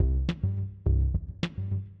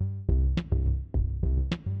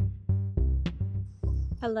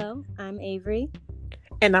Hello, I'm Avery,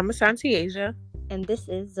 And I'm Asante Asia. and this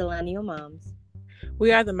is Zillennial Moms.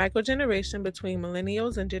 We are the micro generation between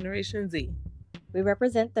millennials and Generation Z. We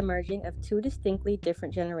represent the merging of two distinctly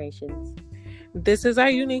different generations This is our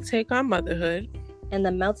unique take on motherhood. and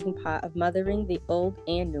the melting pot of mothering the old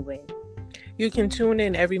and new way. You can tune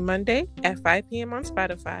in every Monday at 5 p.m. on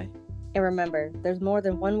Spotify. And remember, there's more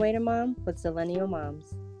than one way to mom with Zillennial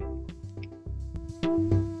Moms.